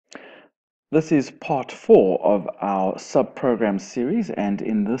This is part 4 of our subprogram series, and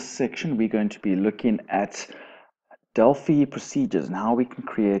in this section we're going to be looking at Delphi procedures and how we can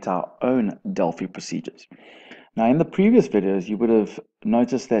create our own Delphi procedures. Now, in the previous videos, you would have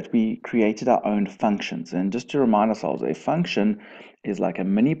noticed that we created our own functions. And just to remind ourselves, a function is like a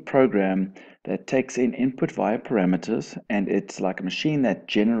mini program that takes in input via parameters, and it's like a machine that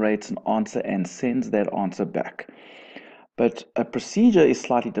generates an answer and sends that answer back. But a procedure is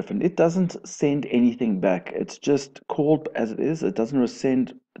slightly different. It doesn't send anything back. It's just called as it is. It doesn't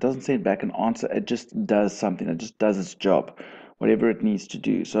send back an answer. It just does something. It just does its job, whatever it needs to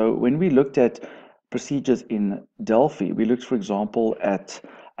do. So when we looked at procedures in Delphi, we looked, for example, at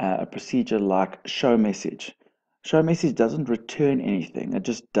a procedure like show message. Show message doesn't return anything. It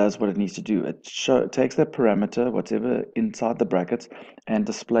just does what it needs to do. It takes that parameter, whatever inside the brackets, and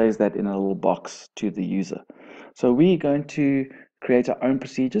displays that in a little box to the user. So we're going to create our own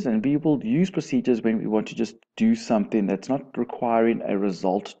procedures, and we will use procedures when we want to just do something that's not requiring a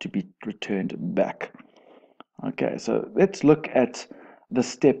result to be returned back. Okay, so let's look at the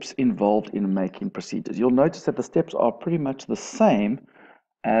steps involved in making procedures. You'll notice that the steps are pretty much the same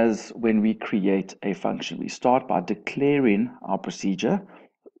as when we create a function. We start by declaring our procedure.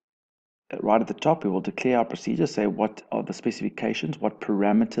 Right at the top, we will declare our procedure, say what are the specifications, what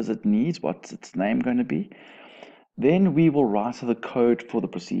parameters it needs, what's its name going to be. Then we will write the code for the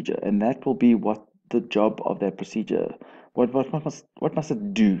procedure, and that will be what the job of that procedure, what must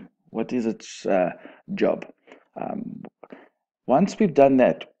it do? What is its job? Um, Once we've done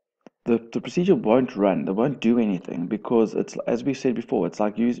that, the procedure won't run. It won't do anything because it's, as we said before, it's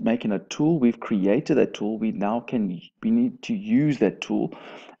like making a tool. We've created that tool. We need to use that tool,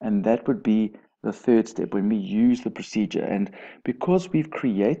 and that would be the third step when we use the procedure. And because we've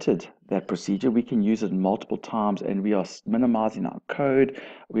created that procedure, we can use it multiple times, and we are minimizing our code.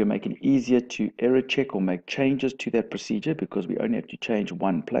 We are making it easier to error check or make changes to that procedure because we only have to change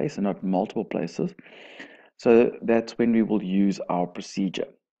one place and not multiple places. So that's when we will use our procedure.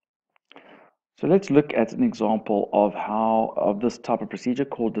 So let's look at an example of this type of procedure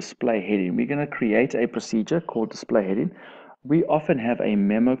called display heading. We're going to create a procedure called display heading. We often have a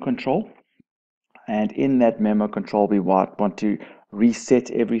memo control, and in that memo control we want to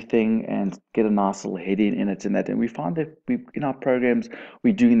reset everything and get a nice little heading in it and that. And we find that in our programs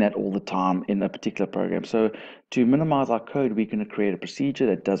we're doing that all the time in a particular program. So to minimize our code, we're going to create a procedure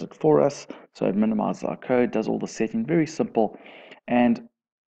that does it for us. So it minimizes our code, does all the setting, very simple. And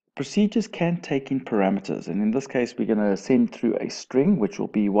procedures can take in parameters, and in this case we're going to send through a string which will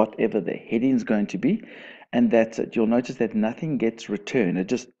be whatever the heading is going to be, and that's it. You'll notice that nothing gets returned. It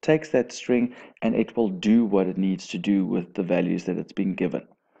just takes that string and it will do what it needs to do with the values that it's been given.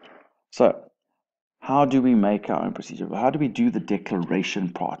 So how do we make our own procedure? How do we do the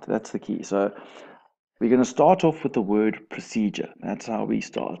declaration part? That's the key. So we're going to start off with the word procedure. That's how we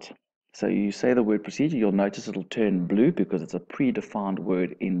start. So you say the word procedure, you'll notice it'll turn blue because it's a predefined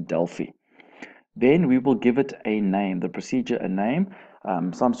word in Delphi. Then we will give it a name, the procedure a name,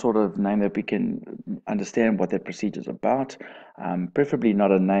 some sort of name that we can understand what that procedure is about, preferably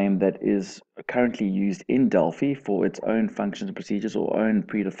not a name that is currently used in Delphi for its own functions and procedures or own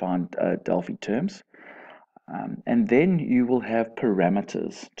predefined Delphi terms. And then you will have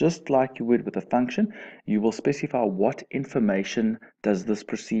parameters. Just like you would with a function, you will specify what information does this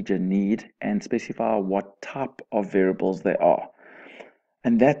procedure need and specify what type of variables they are.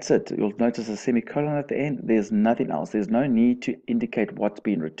 And that's it. You'll notice a semicolon at the end. There's nothing else. There's no need to indicate what's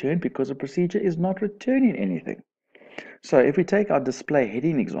being returned because the procedure is not returning anything. So if we take our display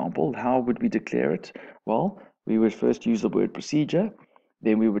heading example, how would we declare it? Well, we would first use the word procedure,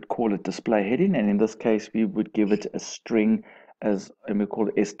 then we would call it display heading, and in this case we would give it a string and we call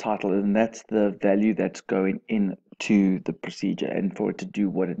it S title, and that's the value that's going into the procedure and for it to do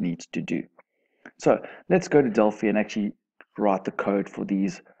what it needs to do. So let's go to Delphi and actually write the code for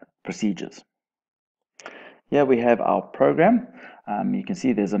these procedures. Here we have our program. You can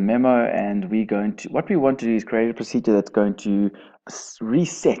see there's a memo, and what we want to do is create a procedure that's going to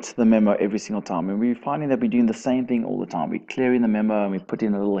reset the memo every single time. And we're finding that we're doing the same thing all the time. We're clearing the memo and we put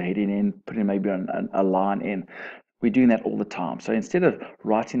in a little heading in, putting maybe a line in. We're doing that all the time. So instead of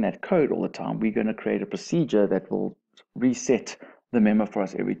writing that code all the time, we're going to create a procedure that will reset the memo for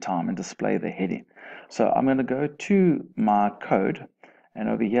us every time and display the heading. So I'm going to go to my code, and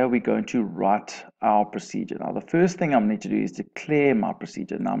over here we're going to write our procedure. Now the first thing I'm going to need to do is declare my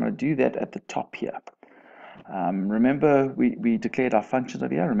procedure. Now I'm going to do that at the top here. Remember we declared our functions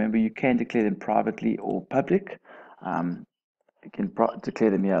over here. Remember, you can declare them privately or public. You can declare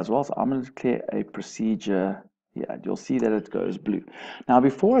them here as well. So I'm going to declare a procedure Yeah, you'll see that it goes blue. Now,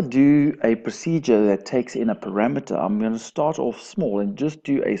 before I do a procedure that takes in a parameter, I'm going to start off small and just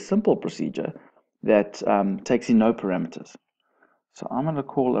do a simple procedure that takes in no parameters. So I'm going to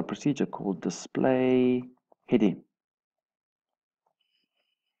call a procedure called display heading.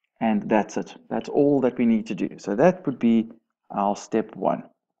 And that's it. That's all that we need to do. So that would be our step one.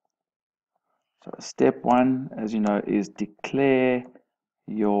 So step one, as you know, is declare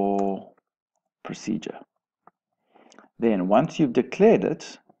your procedure. Then once you've declared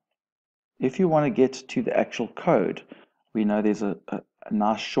it, if you want to get to the actual code, we know there's a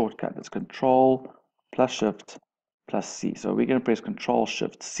nice shortcut. It's Control plus Shift plus C. So we're going to press Control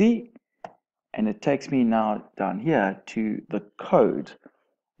Shift C, and it takes me now down here to the code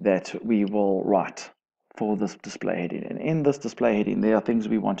that we will write for this display heading. And in this display heading, there are things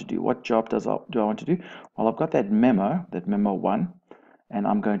we want to do. What job do I want to do? Well, I've got that memo 1, and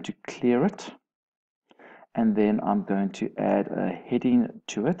I'm going to clear it. And then I'm going to add a heading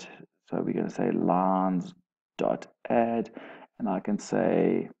to it. So we're going to say lines.add, and I can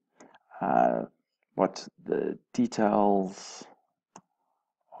say what the details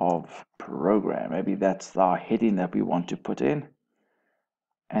of program. Maybe that's our heading that we want to put in.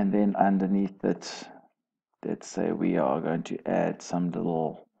 And then underneath it, let's say we are going to add some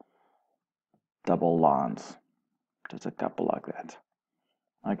little double lines, just a couple like that.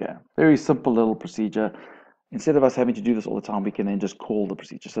 Okay, very simple little procedure. Instead of us having to do this all the time, we can then just call the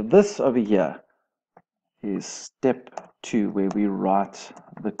procedure. So this over here is step 2, where we write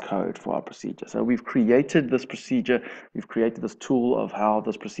the code for our procedure. So we've created this procedure, we've created this tool of how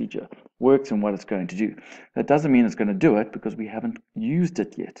this procedure works and what it's going to do. That doesn't mean it's going to do it because we haven't used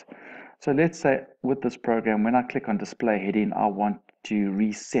it yet. So let's say with this program, when I click on display heading, I want to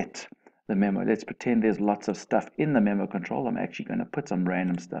reset the memo. Let's pretend there's lots of stuff in the memo control. I'm actually going to put some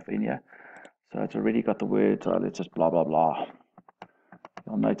random stuff in here. So it's already got the word, so let's just blah, blah, blah.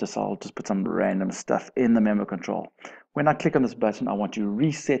 You'll notice I'll just put some random stuff in the memo control. When I click on this button, I want to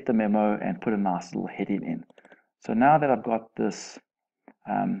reset the memo and put a nice little heading in. So now that I've got this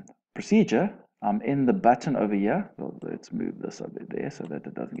procedure, I'm in the button over here. Well, let's move this over there so that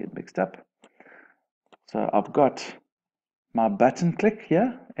it doesn't get mixed up. So I've got my button click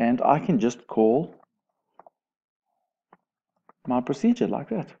here, and I can just call my procedure like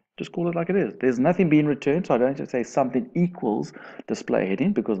that. Just call it like it is. There's nothing being returned, so I don't have to say something equals display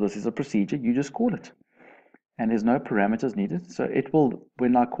heading because this is a procedure. You just call it. And there's no parameters needed. So it will,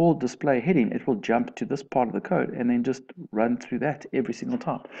 when I call display heading, it will jump to this part of the code and then just run through that every single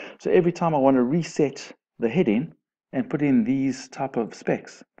time. So every time I want to reset the heading and put in these type of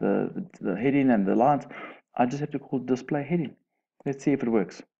specs, the heading and the lines, I just have to call display heading. Let's see if it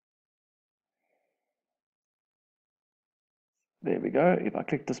works. There we go. If I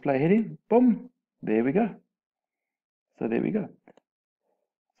click display heading, boom, there we go. So there we go.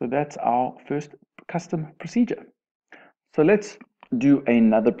 So that's our first custom procedure. So let's do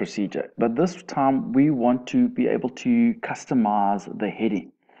another procedure, but this time we want to be able to customize the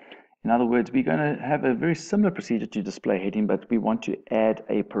heading. In other words, we're going to have a very similar procedure to display heading, but we want to add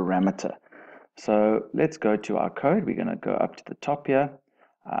a parameter. So let's go to our code. We're going to go up to the top here.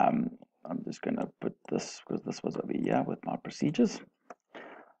 I'm just going to put this because this was over here with my procedures.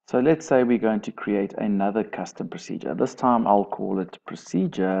 So let's say we're going to create another custom procedure. This time I'll call it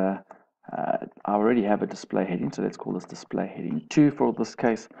procedure. I already have a display heading, so let's call this display heading 2 for this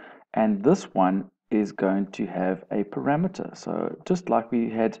case. And this one is going to have a parameter. So just like we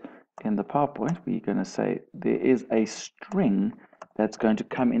had in the PowerPoint, we're going to say there is a string that's going to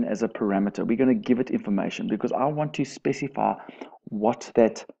come in as a parameter. We're going to give it information because I want to specify what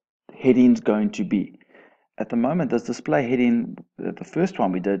that heading is going to be. At the moment, this display heading, the first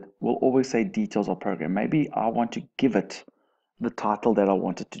one we did, will always say details of program. Maybe I want to give it the title that I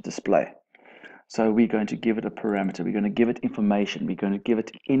want it to display. So we're going to give it a parameter. We're going to give it information. We're going to give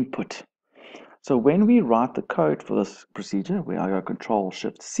it input. So when we write the code for this procedure, where I go Control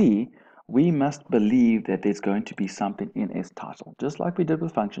Shift C, we must believe that there's going to be something in as title. Just like we did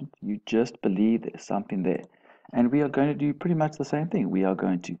with function, you just believe there's something there. And we are going to do pretty much the same thing. We are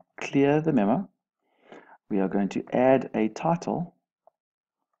going to clear the memo. We are going to add a title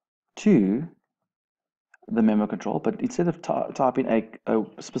to the memo control, but instead of typing a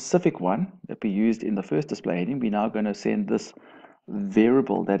specific one that we used in the first display heading, we're now going to send this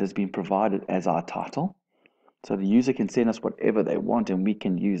variable that has been provided as our title. So the user can send us whatever they want and we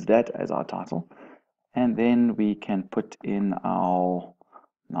can use that as our title. And then we can put in our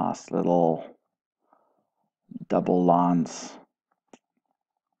nice little double lines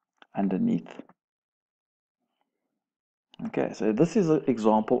underneath. Okay, so this is an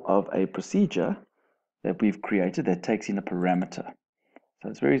example of a procedure that we've created that takes in a parameter. So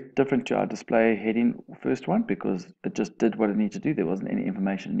it's very different to our display heading first one because it just did what it needed to do. There wasn't any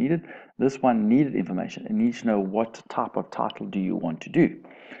information needed. This one needed information. It needs to know what type of title do you want to do.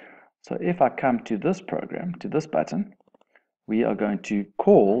 So if I come to this program, to this button, we are going to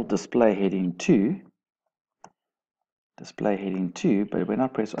call display heading 2, but when I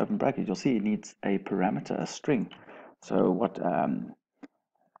press open bracket, you'll see it needs a parameter, a string. So what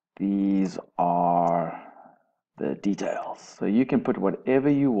these are the details. So you can put whatever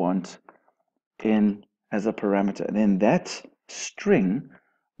you want in as a parameter, and then that string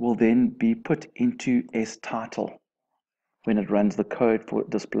will then be put into stitle when it runs the code for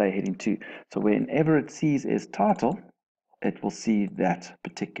display heading 2. So whenever it sees title, it will see that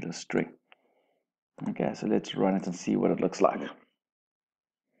particular string. Okay, so let's run it and see what it looks like.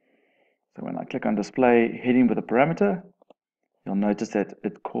 So when I click on display heading with a parameter, you'll notice that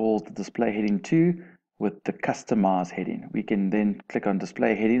it calls the display heading 2 with the customize heading. We can then click on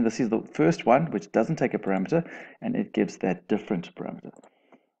display heading. This is the first one, which doesn't take a parameter, and it gives that different parameter.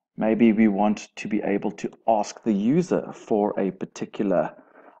 Maybe we want to be able to ask the user for a particular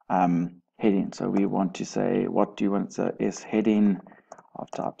heading. So we want to say, what do you want? So S heading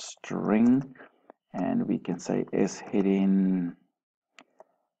of type string, and we can say S heading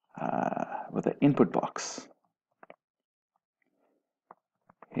with an input box.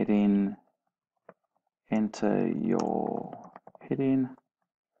 Heading, enter your heading,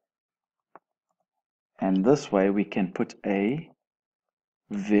 and this way we can put a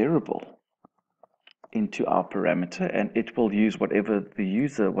variable into our parameter and it will use whatever the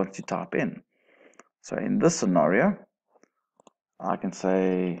user wants to type in. So in this scenario, I can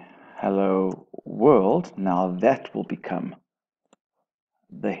say hello world. Now that will become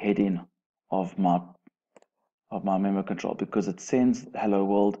the heading of my memo control because it sends hello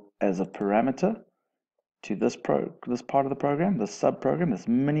world as a parameter to this part of the program, this subprogram, this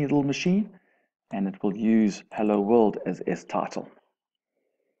mini little machine, and it will use hello world as title.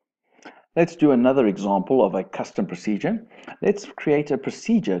 Let's do another example of a custom procedure. Let's create a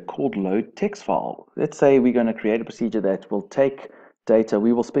procedure called load text file. Let's say we're going to create a procedure that will take data.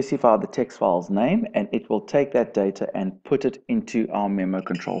 We will specify the text file's name and it will take that data and put it into our memo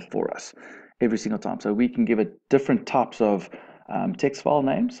control for us every single time. So we can give it different types of text file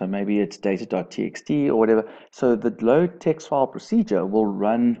names. So maybe it's data.txt or whatever. So the load text file procedure will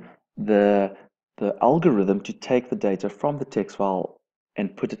run the algorithm to take the data from the text file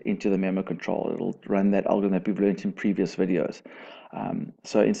and put it into the memo control. It'll run that algorithm that we've learned in previous videos.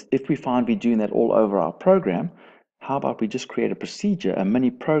 So if we find we're doing that all over our program, how about we just create a procedure, a mini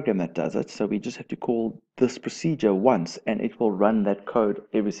program that does it? So we just have to call this procedure once and it will run that code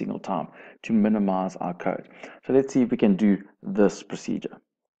every single time to minimize our code. So let's see if we can do this procedure.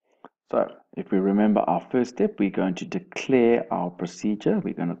 So if we remember our first step, we're going to declare our procedure.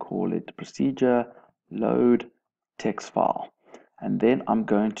 We're going to call it procedure load text file. And then I'm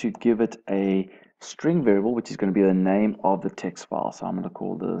going to give it a string variable, which is going to be the name of the text file. So I'm going to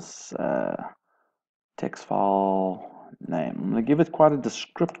call this text file name. I'm going to give it quite a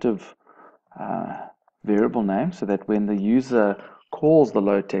descriptive variable name so that when the user calls the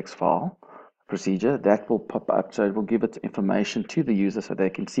load text file procedure, that will pop up. So it will give it information to the user so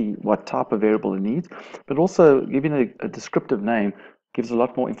they can see what type of variable it needs. But also giving a descriptive name gives a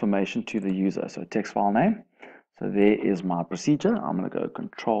lot more information to the user. So text file name. So there is my procedure. I'm going to go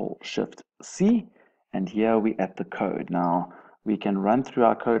Control-Shift-C, and here we at the code. Now we can run through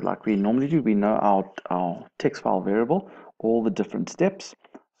our code like we normally do. We know our text file variable, all the different steps.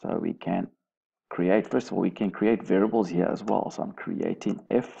 So we can create, first of all, we can create variables here as well. So I'm creating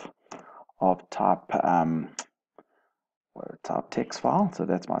F of type text file. So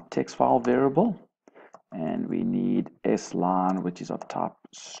that's my text file variable. And we need S-line, which is of type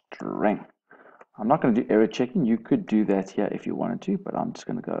string. I'm not going to do error checking. You could do that here if you wanted to, but I'm just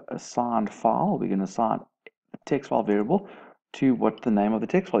going to go assigned file. We're going to assign a text file variable to what the name of the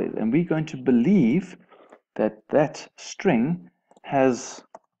text file is. And we're going to believe that that string has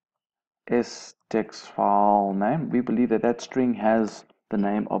S text file name. We believe that that string has the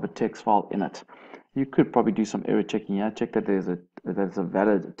name of a text file in it. You could probably do some error checking here. Check that there's a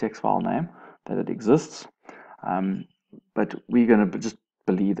valid text file name, that it exists. But we're going to just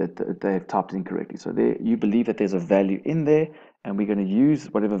believe that they've typed it incorrectly. So there, you believe that there's a value in there, and we're going to use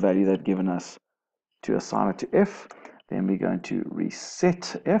whatever value they've given us to assign it to F. Then we're going to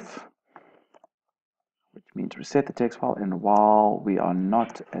reset F, which means reset the text file. And while we are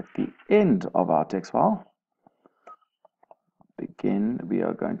not at the end of our text file, we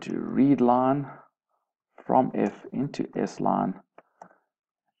are going to read line from F into S line,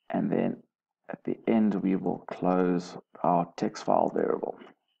 and then at the end, we will close our text file variable.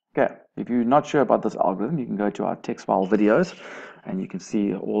 Okay, if you're not sure about this algorithm, you can go to our text file videos and you can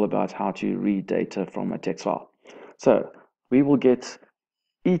see all about how to read data from a text file. So we will get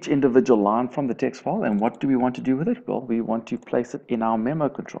each individual line from the text file, and what do we want to do with it? Well, we want to place it in our memo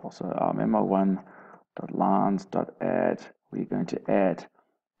control. So our memo1.lines.add, we're going to add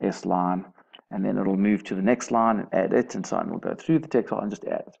S line, and then it'll move to the next line and add it, and so on. We'll go through the text file and just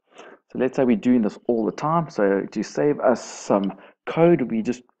add it. So let's say we're doing this all the time. So to save us some code, we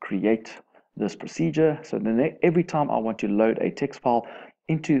just create this procedure. So then every time I want to load a text file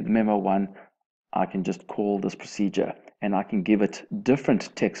into the memo1, I can just call this procedure, and I can give it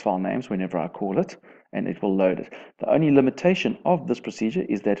different text file names whenever I call it, and it will load it. The only limitation of this procedure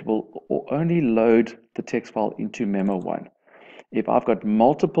is that it will only load the text file into memo1. If I've got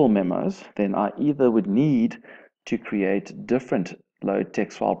multiple memos, then I either would need to create different load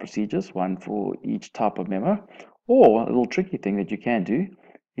text file procedures, one for each type of memo, or a little tricky thing that you can do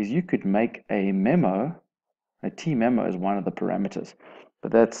is you could make a memo, a T memo as one of the parameters,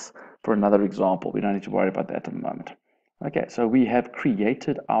 but that's for another example. We don't need to worry about that at the moment. Okay, so we have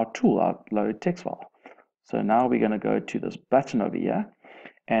created our tool, our load text file. So now we're going to go to this button over here.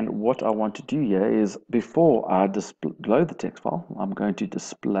 And what I want to do here is, before I load the text file, I'm going to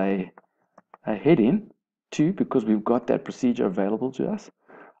display a heading to, because we've got that procedure available to us.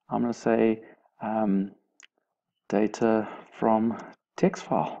 I'm going to say data from text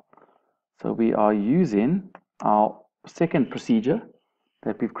file. So we are using our second procedure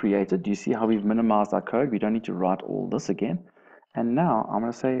that we've created. Do you see how we've minimized our code? We don't need to write all this again. And now I'm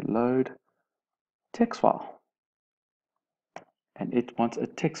going to say load text file. And it wants a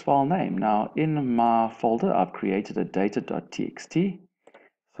text file name. Now in my folder, I've created a data.txt.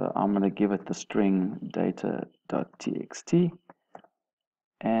 So I'm going to give it the string data.txt.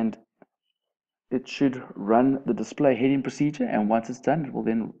 And it should run the display heading procedure. And once it's done, it will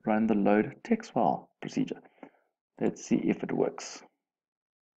then run the load text file procedure. Let's see if it works.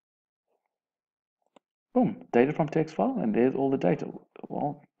 Boom, data from text file, and there's all the data.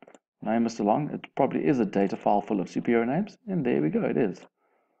 Well, name is so long, it probably is a data file full of superhero names, and there we go, it is.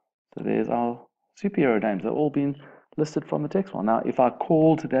 So there's our superhero names. They're all been listed from the text file. Now, if I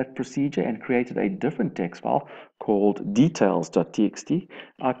called that procedure and created a different text file called details.txt,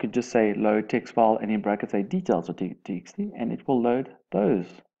 I could just say load text file and in brackets say details.txt, and it will load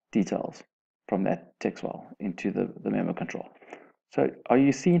those details from that text file into the memo control. So are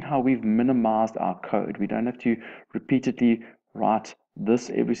you seeing how we've minimized our code? We don't have to repeatedly write this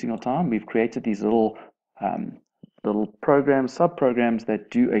every single time. We've created these little programs, subprograms that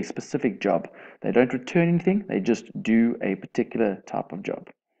do a specific job. They don't return anything, they just do a particular type of job.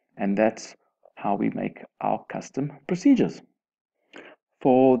 And that's how we make our custom procedures.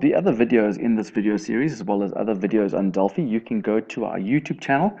 For the other videos in this video series, as well as other videos on Delphi, you can go to our YouTube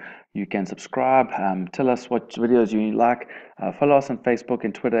channel. You can subscribe, tell us what videos you like, follow us on Facebook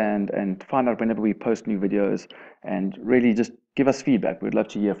and Twitter, and find out whenever we post new videos, and really just give us feedback. We'd love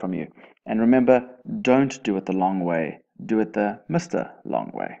to hear from you. And remember, don't do it the long way. Do it the Mr. Long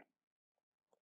way.